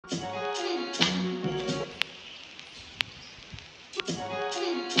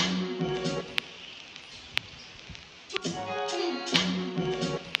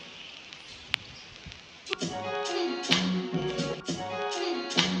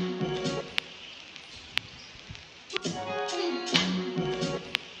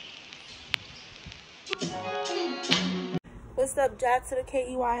What's up, Jack to the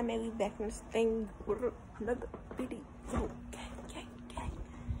KEY? Maybe back in this thing with another video.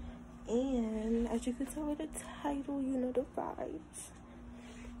 And as you can tell with the title, you know the vibes.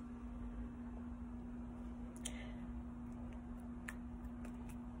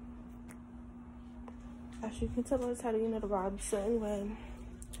 As you can tell by the title, you know the vibes. So anyway,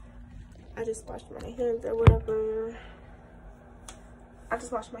 I just washed my hands or whatever. I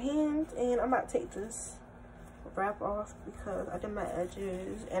just washed my hands and I'm about to take this wrap off because I did my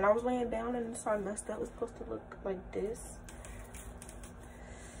edges and I was laying down and so I messed up. It was supposed to look like this,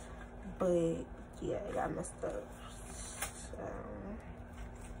 but yeah, it got messed up. So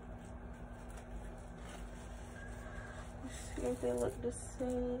let's see if they look the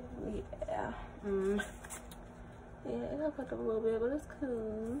same. Yeah, yeah, it got fucked up a little bit, but it's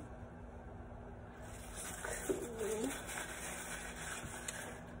cool. Cool.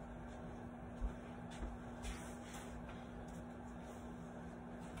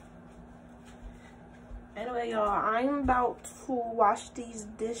 Anyway, y'all, I'm about to wash these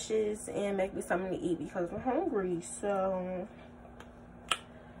dishes and make me something to eat because I'm hungry. So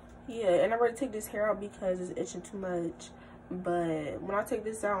yeah, and I'm ready to take this hair out because it's itching too much. But when I take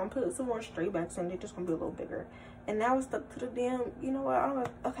this out, I'm putting some more straight backs in. They're just gonna be a little bigger. And now it's stuck to the damn, you know what? I'm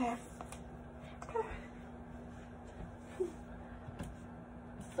like, okay.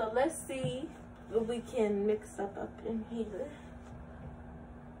 So let's see what we can mix up in here.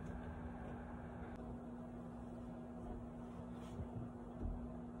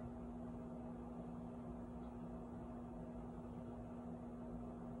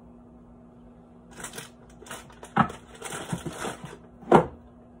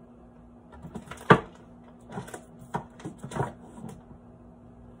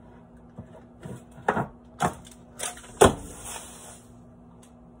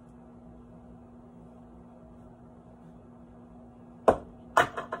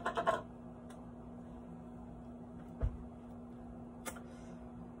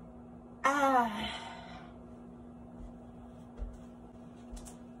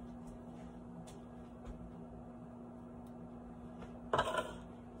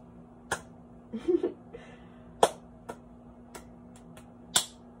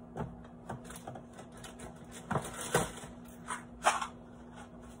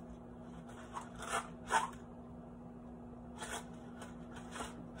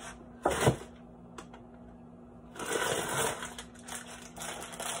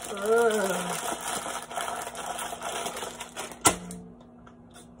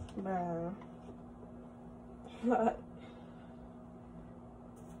 Bro.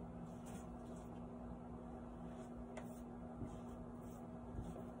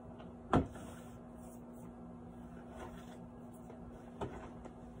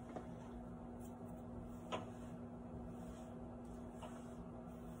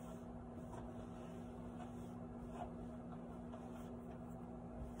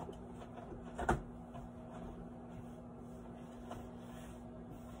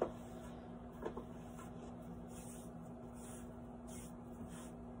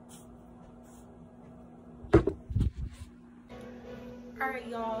 Alright,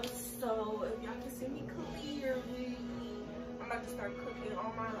 y'all, so if y'all can see me clearly, I'm about to start cooking.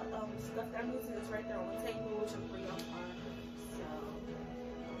 All my stuff that I'm using is right there on the table, which I'm pretty on fire. So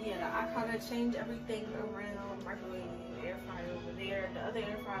yeah, I kind of changed everything around. Microwave, air fryer over there. The other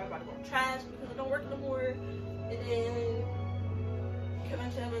air fryer about to go in trash because it don't work no more. And then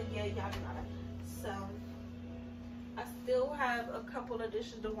convention oven, yeah, yada yada. So I still have a couple of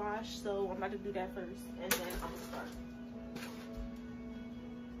dishes to wash, so I'm about to do that first, and then I'm gonna start.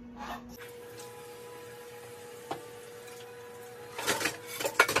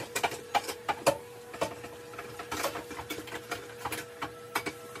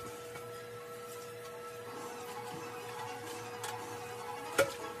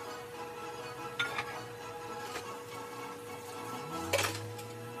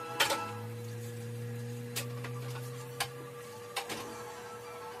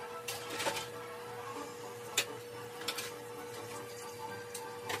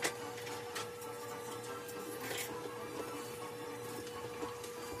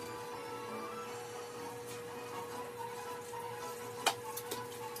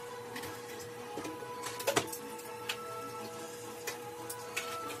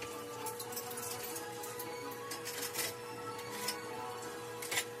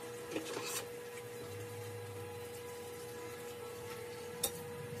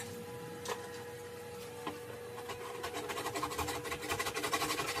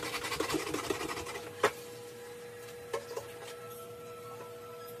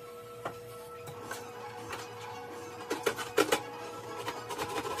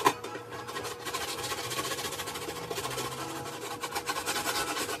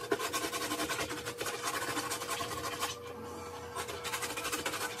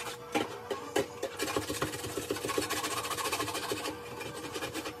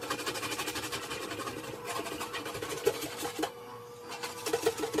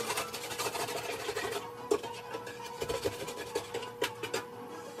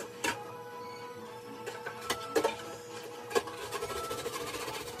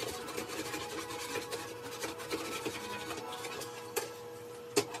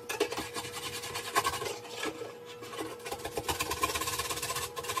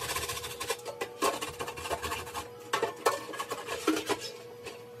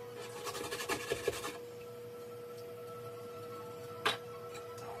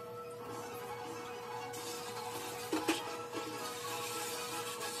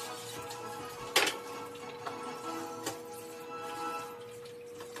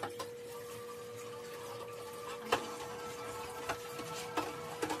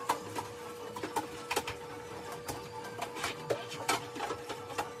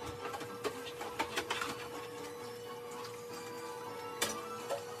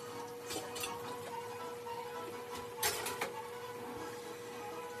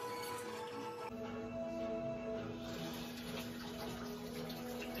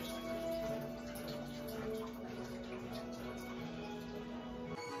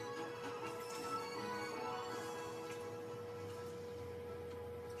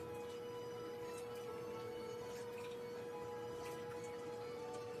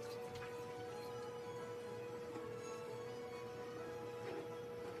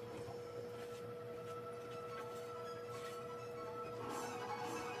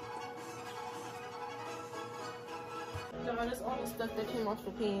 Oh, that's all the stuff that came off the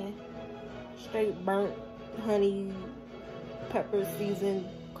pan. Straight burnt honey, pepper, seasoned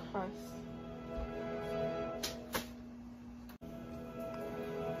crust.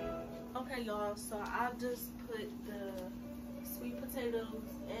 Okay, y'all, so I just put the sweet potatoes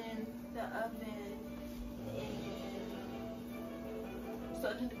in the oven and so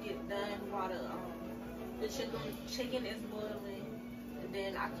it can get done while the chicken is boiling, and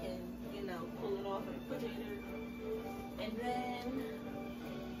then I can, you know, pull it off and put it in. And then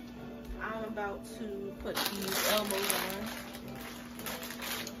I'm about to put these elbows on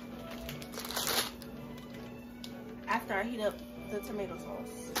after I heat up the tomato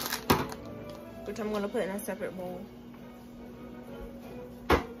sauce, which I'm going to put in a separate bowl.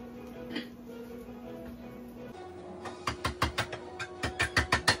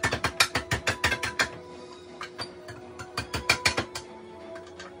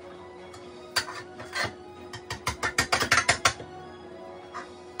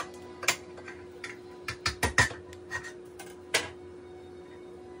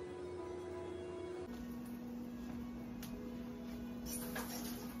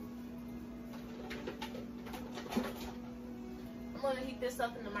 I'm gonna heat this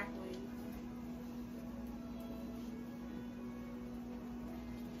up in the microwave.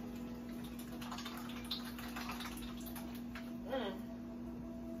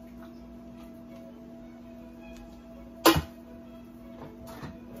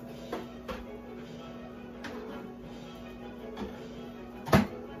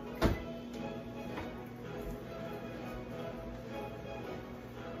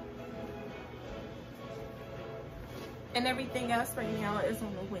 And everything else right now is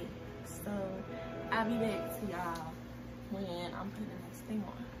on the way. So I'll be back to y'all when I'm putting this thing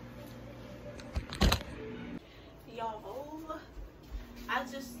on. Y'all, I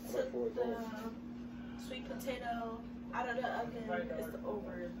just took the sweet potato out of the oven. It's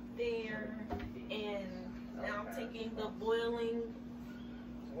over there. And now I'm taking the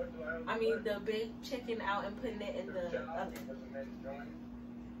the baked chicken out and putting it in the oven. Is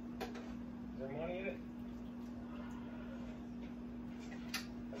there money in it?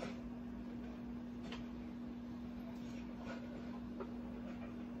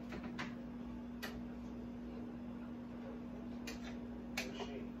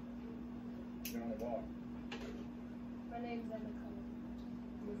 My name's Emma Cullen.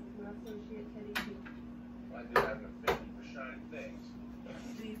 This is my associate, Teddy P. I do have an affinity for shiny things.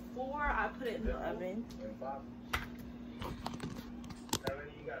 Before I put it in the oven. And Bob, how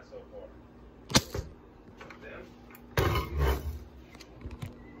many you got so far? Them?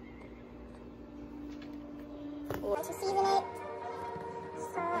 Once you season it,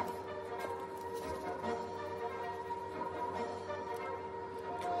 salt.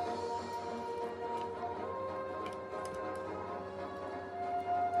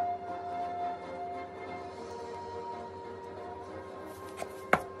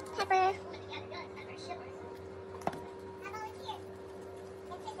 Pepper.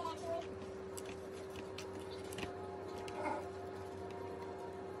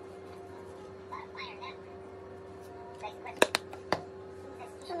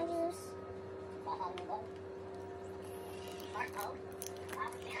 Lemon juice. Germany.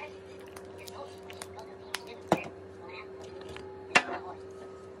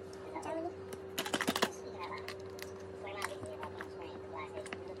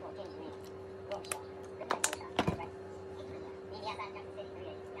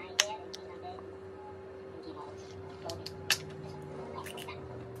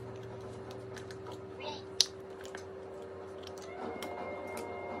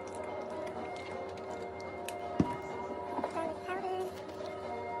 Garlic powder.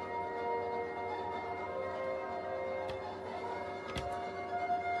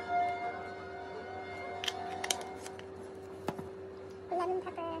 Lemon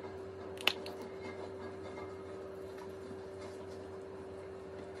pepper.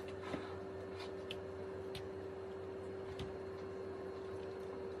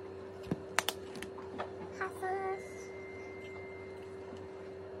 Hot sauce.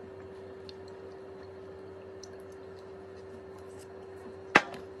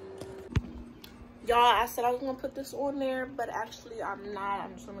 Y'all, I said I was gonna put this on there, but actually I'm not.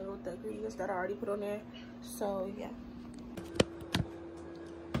 I'm just gonna go with the ingredients that I already put on there. So yeah.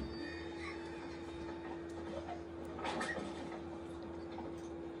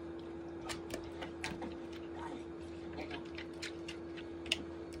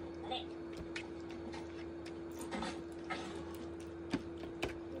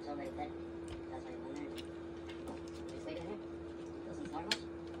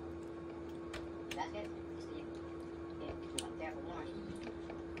 ever want.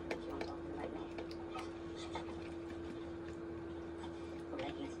 But you want to talk to the right man. Porque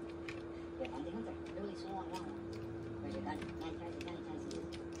hay quienes, de Bounty Hunter, really small and long. Where you got 9 times as many chances.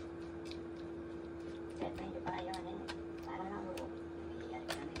 That thing to buy your own in it. $500 reward. You got it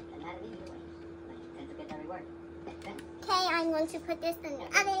coming, and not either way. But you tend to get that reward. Okay, I'm going to put this in the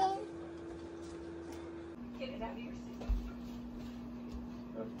oven. Get it out of your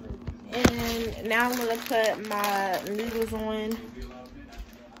And now I'm gonna put my noodles on.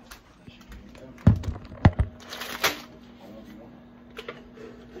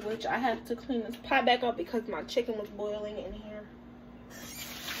 Which I have to clean this pot back up because my chicken was boiling in here.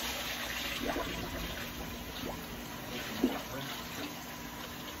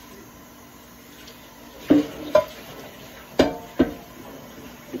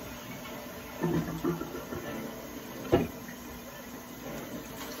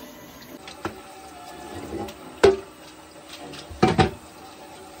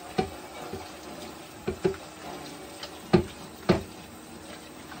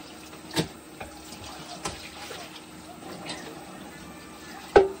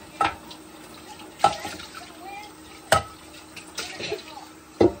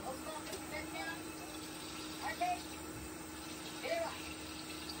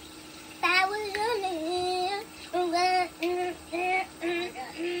 That was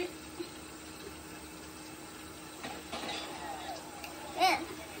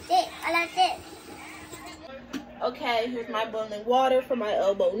yeah, I like this. Okay, here's my boiling water for my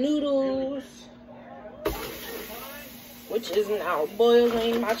elbow noodles, which is now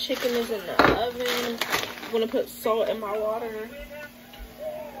boiling. My chicken is in the oven. I'm gonna put salt in my water.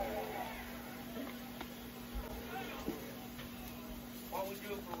 What we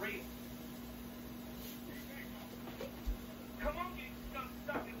do for real? Come on, you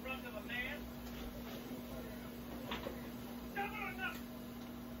stuck in front of a man. Double or nothing.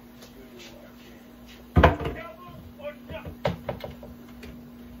 Double or nothing.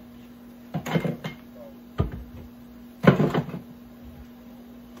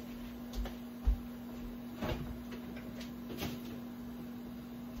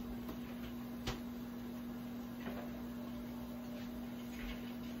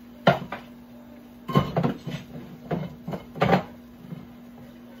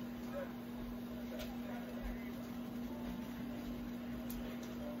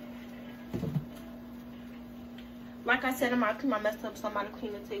 Like I said, I'm gonna clean my mess up, so I'm gonna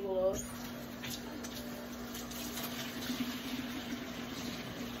clean the table off.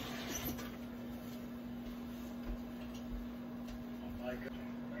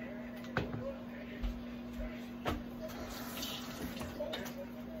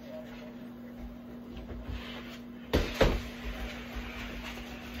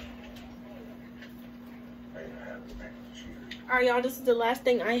 Alright, y'all, this is the last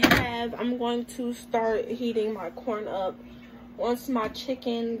thing I have. I'm going to start heating my corn up once my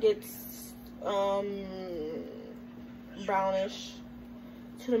chicken gets brownish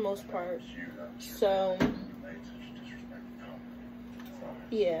to the most part. So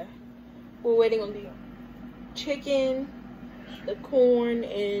yeah, we're waiting on the chicken, the corn,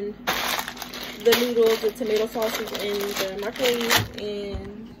 and the noodles, the tomato sauces in the microwave,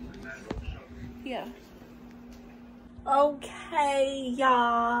 and yeah. Okay,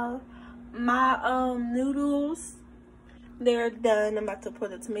 y'all, my noodles, they're done. I'm about to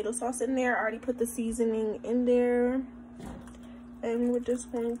put the tomato sauce in there. I already put the seasoning in there, and we're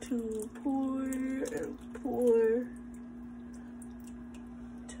just going to pour and pour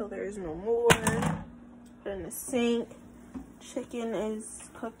till there is no more. Put in the sink. Chicken is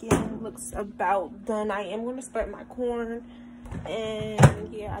cooking, looks about done. I am going to spread my corn,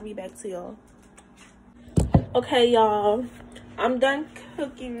 and yeah, I'll be back to y'all. Okay, y'all, I'm done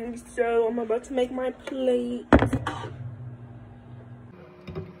cooking, so I'm about to make my plate.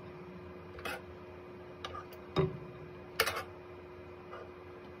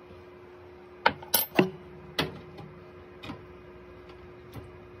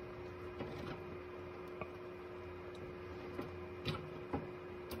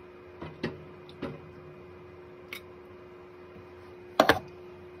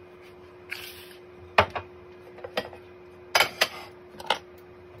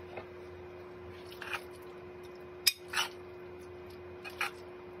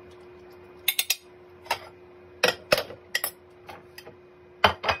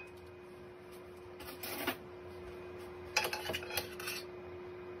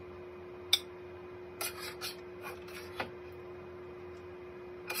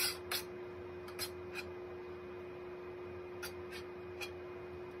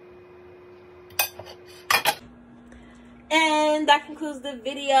 And that concludes the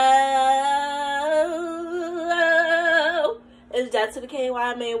video. It's Jazz to the KY,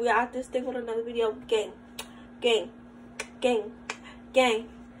 man. We out this thing with another video. Gang.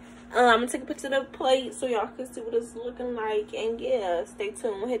 I'm gonna take a picture of the plate so y'all can see what it's looking like. And yeah, stay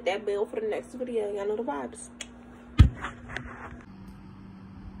tuned. We'll hit that bell for the next video. Y'all know the vibes.